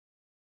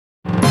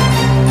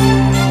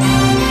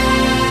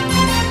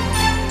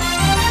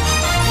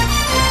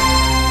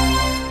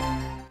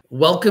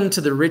Welcome to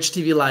the Rich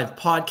TV Live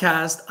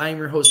podcast. I am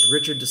your host,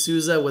 Richard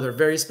D'Souza, with our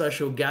very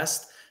special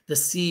guest, the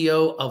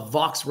CEO of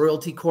VOXR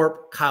Royalty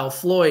Corp, Kyle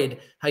Floyd.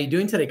 How are you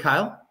doing today,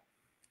 Kyle?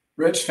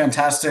 Rich,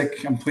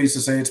 fantastic. I'm pleased to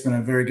say it's been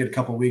a very good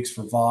couple of weeks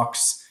for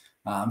VOXR.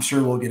 I'm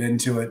sure we'll get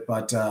into it,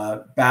 but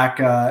back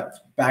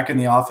in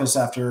the office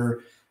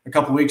after a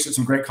couple of weeks at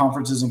some great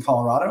conferences in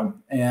Colorado,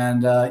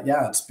 and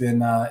it's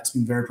been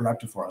very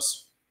productive for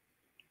us.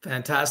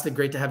 Fantastic.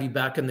 Great to have you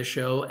back on the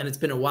show. And it's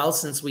been a while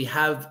since we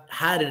have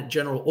had a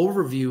general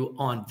overview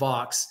on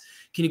VOXR.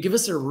 Can you give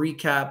us a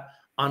recap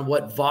on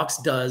what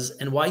VOXR does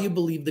and why you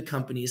believe the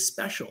company is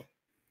special?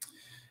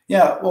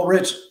 Yeah, well,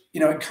 Rich,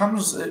 it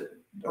comes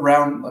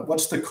around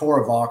what's the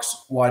core of VOXR?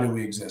 Why do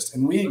we exist?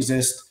 And we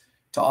exist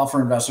to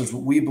offer investors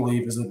what we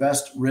believe is the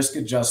best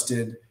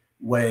risk-adjusted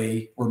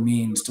way or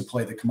means to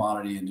play the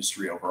commodity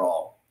industry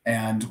overall.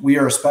 And we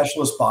are a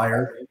specialist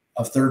buyer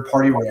of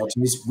third-party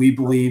royalties. We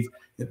believe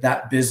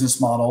that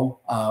business model,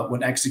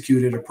 when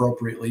executed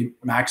appropriately,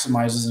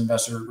 maximizes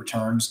investor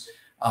returns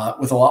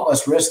with a lot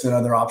less risk than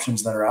other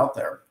options that are out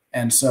there.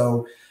 And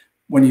so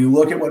when you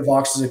look at what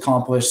VOXR has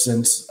accomplished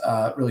since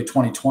really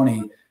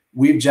 2020,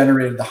 we've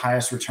generated the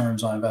highest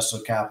returns on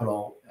invested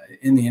capital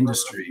in the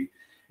industry.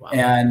 Wow.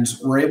 And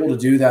we're able to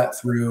do that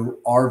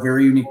through our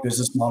very unique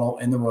business model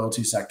in the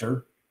royalty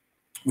sector.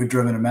 We've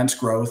driven immense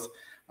growth,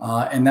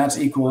 and that's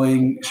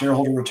equaling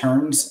shareholder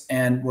returns.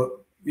 And what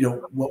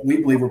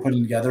we believe we're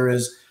putting together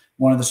is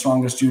one of the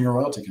strongest junior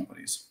royalty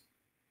companies.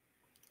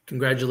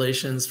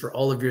 Congratulations for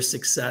all of your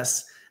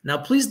success. Now,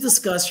 please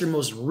discuss your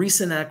most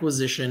recent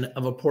acquisition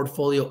of a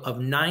portfolio of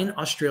 9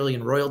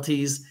 Australian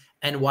royalties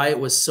and why it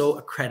was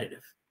so accretive.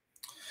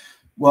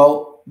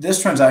 Well,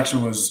 this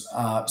transaction was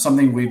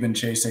something we've been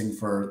chasing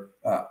for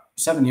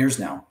 7 years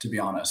now, to be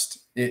honest.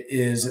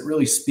 It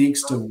really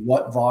speaks to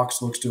what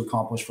VOXR looks to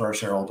accomplish for our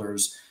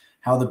shareholders,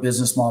 how the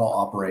business model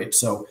operates.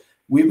 So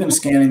we've been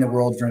scanning the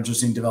world for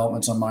interesting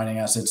developments on mining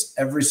assets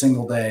every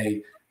single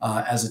day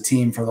as a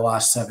team for the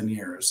last 7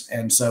 years.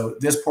 And so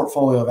this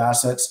portfolio of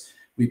assets,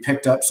 we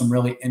picked up some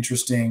really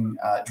interesting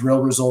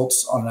drill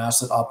results on an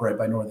asset operated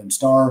by Northern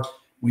Star.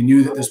 We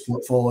knew that this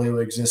portfolio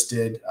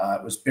existed.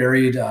 It was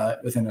buried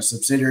within a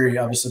subsidiary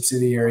of a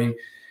subsidiary.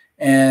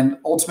 And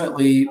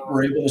ultimately,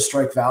 we're able to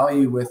strike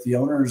value with the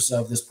owners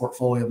of this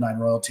portfolio of 9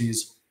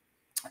 royalties.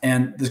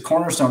 And the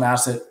cornerstone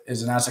asset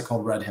is an asset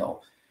called Red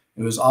Hill.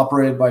 It was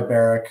operated by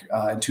Barrick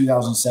in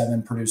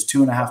 2007, produced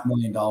 $2.5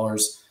 million,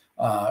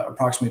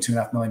 approximately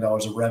 $2.5 million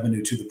of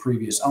revenue to the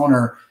previous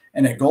owner.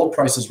 And at gold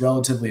prices,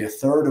 relatively a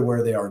third of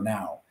where they are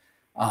now.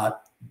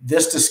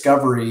 This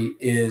discovery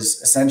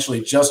is essentially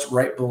just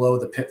right below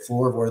the pit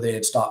floor of where they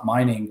had stopped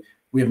mining.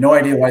 We have no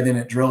idea why they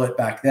didn't drill it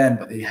back then,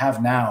 but they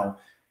have now.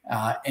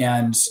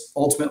 And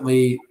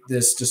ultimately,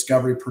 this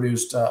discovery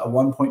produced a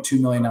 1.2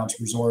 million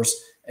ounce resource,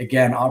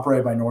 again,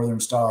 operated by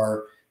Northern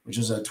Star, which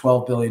is a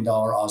 $12 billion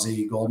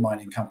Aussie gold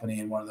mining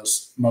company and one of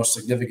those most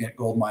significant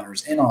gold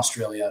miners in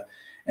Australia.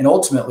 And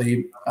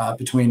ultimately,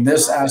 between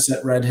this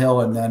asset, Red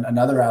Hill, and then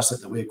another asset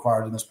that we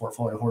acquired in this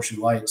portfolio,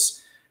 Horseshoe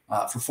Lights,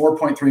 for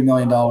 $4.3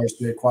 million,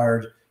 we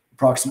acquired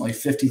approximately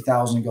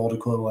 50,000 gold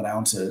equivalent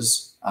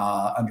ounces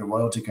under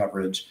royalty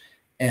coverage.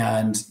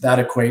 And that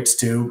equates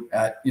to,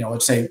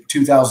 let's say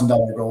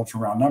 $2,000 gold for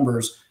round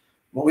numbers,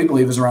 what we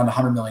believe is around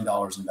 $100 million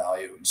in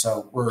value. And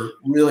so we're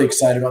really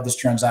excited about this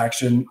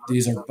transaction.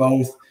 These are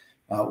both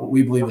what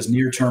we believe is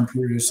near-term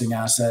producing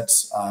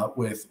assets,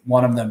 with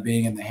one of them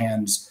being in the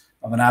hands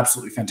of an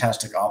absolutely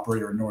fantastic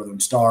operator in Northern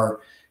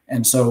Star.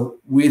 And so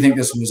we think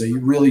this was a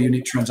really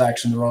unique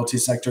transaction in the royalty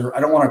sector. I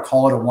don't want to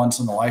call it a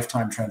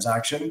once-in-a-lifetime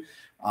transaction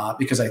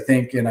because I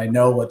think and I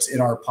know what's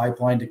in our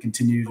pipeline to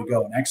continue to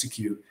go and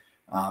execute.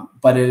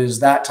 But it is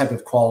that type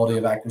of quality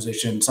of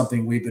acquisition,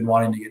 something we've been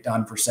wanting to get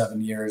done for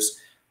 7 years.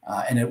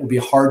 And it will be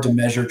hard to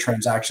measure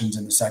transactions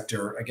in the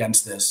sector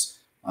against this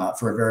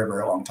for a very,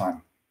 very long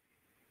time.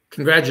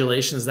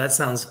 Congratulations. That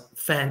sounds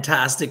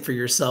fantastic for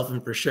yourself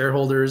and for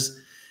shareholders.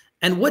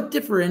 And what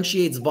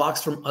differentiates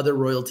VOXR from other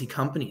royalty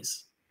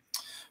companies?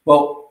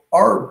 Well,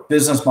 our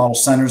business model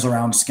centers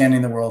around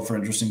scanning the world for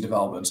interesting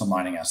developments on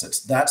mining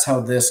assets. That's how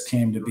this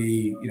came to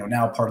be,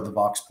 now part of the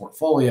VOXR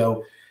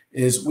portfolio,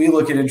 is we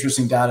look at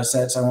interesting data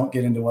sets. I won't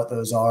get into what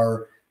those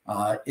are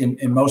in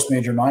most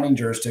major mining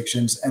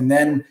jurisdictions. And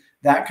then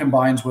that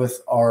combines with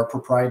our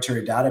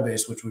proprietary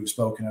database, which we've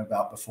spoken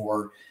about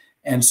before.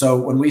 And so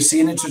when we see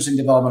an interesting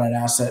development on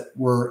an asset,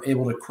 we're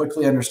able to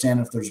quickly understand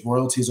if there's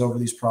royalties over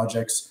these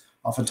projects,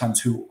 oftentimes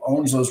who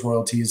owns those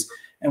royalties.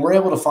 And we're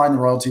able to find the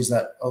royalties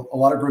that a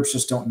lot of groups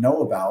just don't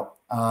know about.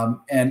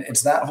 And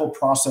it's that whole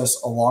process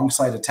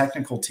alongside a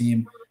technical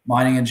team,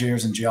 mining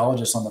engineers and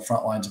geologists on the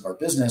front lines of our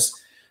business,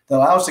 that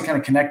allow us to kind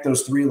of connect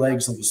those 3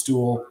 legs of the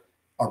stool,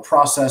 our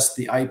process,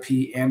 the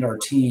IP, and our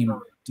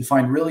team, to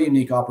find really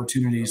unique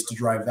opportunities to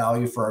drive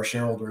value for our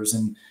shareholders.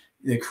 And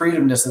the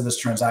creativeness of this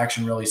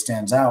transaction really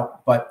stands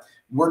out, but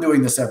we're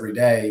doing this every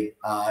day.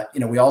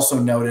 We also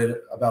noted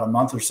about a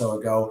month or so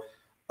ago,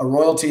 a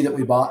royalty that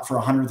we bought for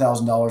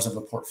 $100,000 of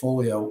a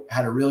portfolio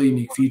had a really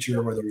unique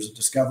feature where there was a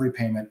discovery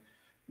payment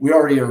we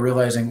already are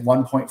realizing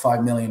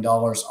 $1.5 million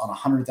on a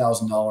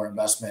 $100,000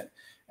 investment.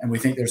 And we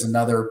think there's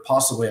another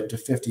possibly up to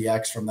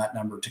 50x from that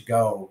number to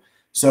go.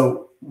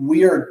 So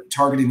we are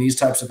targeting these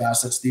types of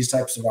assets, these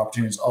types of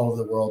opportunities all over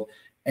the world.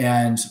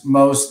 And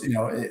most,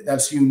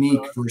 that's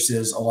unique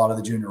versus a lot of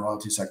the junior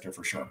royalty sector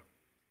for sure.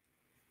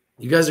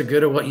 You guys are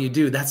good at what you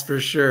do, that's for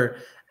sure.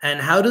 And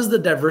how does the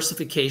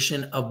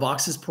diversification of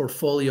Vox's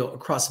portfolio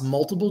across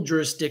multiple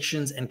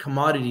jurisdictions and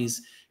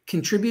commodities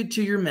contribute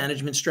to your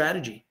management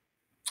strategy?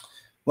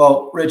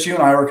 Well, Rich, you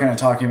and I were kind of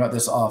talking about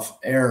this off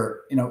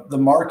air. The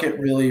market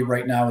really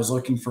right now is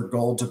looking for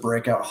gold to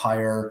break out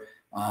higher.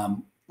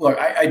 Look,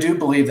 I do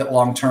believe that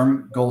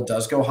long-term gold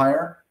does go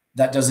higher.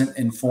 That doesn't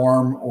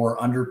inform or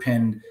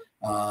underpin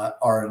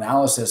our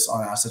analysis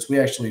on assets. We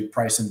actually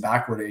price in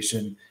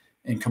backwardation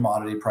in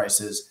commodity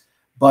prices.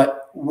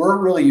 But we're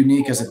really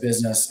unique as a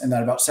business in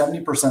that about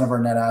 70% of our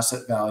net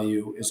asset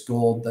value is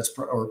gold,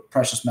 or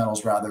precious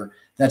metals rather,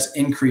 that's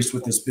increased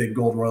with this big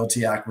gold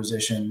royalty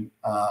acquisition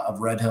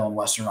of Red Hill in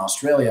Western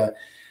Australia.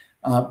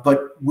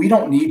 But we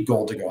don't need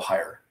gold to go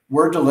higher.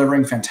 We're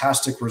delivering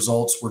fantastic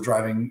results. We're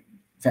driving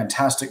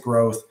fantastic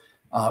growth.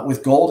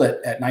 With gold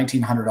at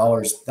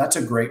 $1,900, that's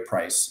a great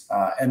price.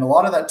 And a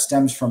lot of that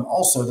stems from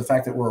also the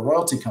fact that we're a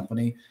royalty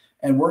company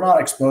and we're not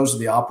exposed to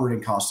the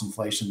operating cost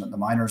inflation that the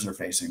miners are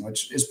facing,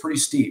 which is pretty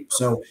steep.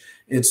 So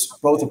it's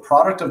both a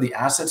product of the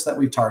assets that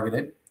we've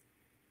targeted,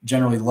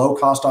 generally low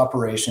cost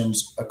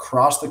operations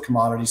across the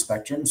commodity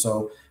spectrum.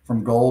 So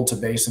from gold to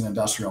base and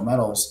industrial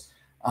metals,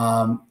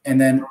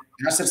 and then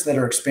assets that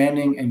are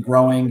expanding and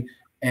growing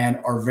and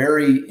are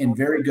in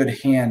very good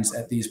hands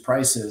at these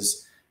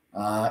prices.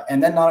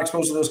 And then not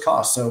exposed to those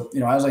costs. So,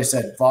 as I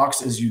said,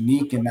 Vox is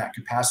unique in that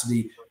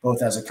capacity,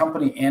 both as a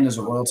company and as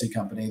a royalty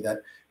company, that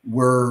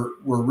we're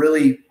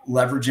really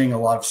leveraging a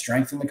lot of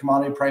strength in the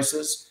commodity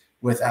prices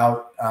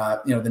without,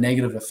 the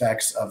negative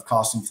effects of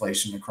cost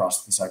inflation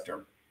across the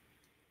sector.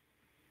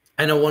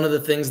 I know one of the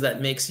things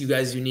that makes you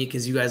guys unique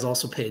is you guys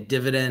also pay a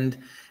dividend.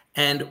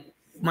 And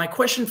my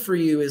question for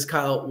you is,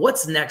 Kyle,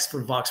 what's next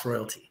for Vox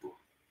Royalty?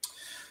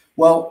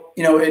 Well,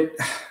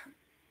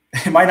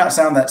 it might not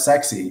sound that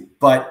sexy,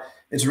 but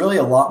it's really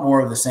a lot more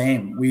of the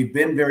same. We've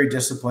been very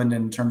disciplined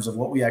in terms of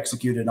what we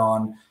executed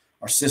on,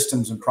 our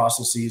systems and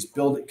processes,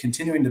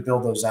 continuing to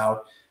build those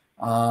out.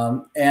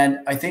 And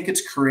I think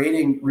it's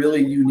creating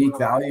really unique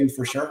value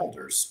for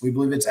shareholders. We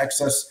believe it's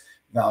excess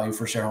value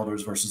for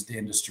shareholders versus the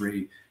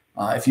industry.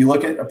 If you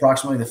look at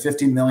approximately the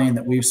 $50 million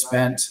that we've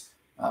spent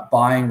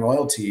buying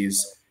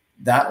royalties,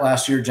 that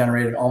last year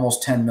generated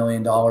almost $10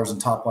 million in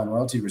top line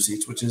royalty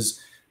receipts, which is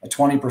a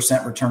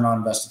 20% return on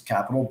invested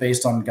capital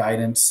based on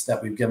guidance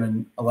that we've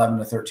given 11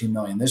 to 13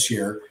 million this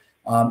year.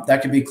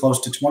 That could be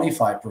close to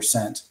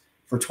 25%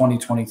 for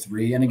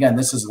 2023. And again,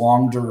 this is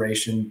long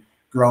duration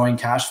growing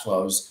cash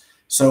flows.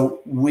 So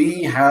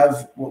we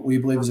have what we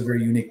believe is a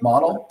very unique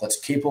model that's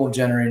capable of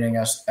generating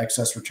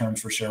excess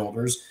returns for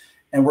shareholders.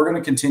 And we're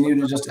going to continue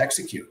to just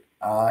execute.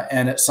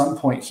 And at some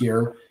point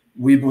here,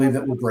 we believe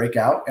that we'll break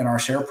out and our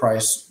share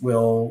price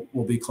will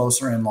be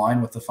closer in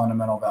line with the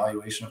fundamental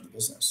valuation of the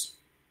business.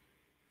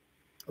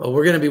 Well,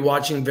 we're going to be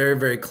watching very,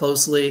 very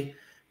closely.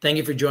 Thank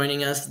you for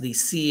joining us, the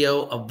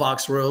CEO of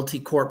Vox Royalty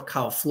Corp,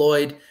 Kyle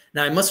Floyd.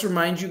 Now, I must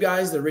remind you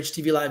guys that Rich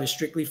TV Live is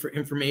strictly for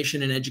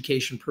information and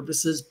education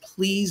purposes.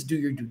 Please do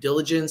your due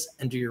diligence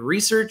and do your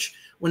research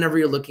whenever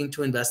you're looking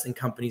to invest in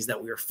companies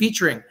that we are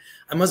featuring.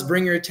 I must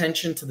bring your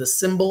attention to the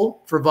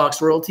symbol for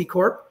Vox Royalty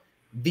Corp,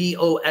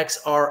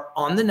 VOXR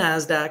on the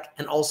Nasdaq,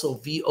 and also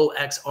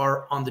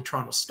VOXR on the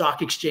Toronto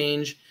Stock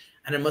Exchange.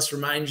 And I must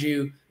remind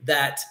you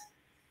that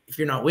if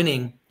you're not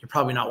winning, you're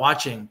probably not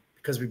watching,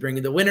 because we bring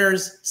you the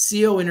winners,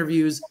 CEO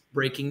interviews,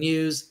 breaking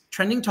news,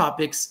 trending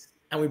topics,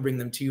 and we bring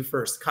them to you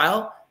first.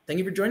 Kyle, thank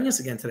you for joining us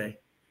again today.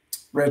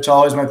 Rich,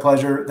 always my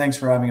pleasure. Thanks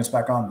for having us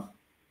back on.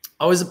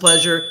 Always a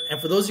pleasure. And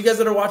for those of you guys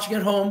that are watching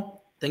at home,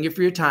 thank you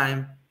for your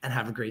time and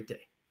have a great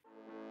day.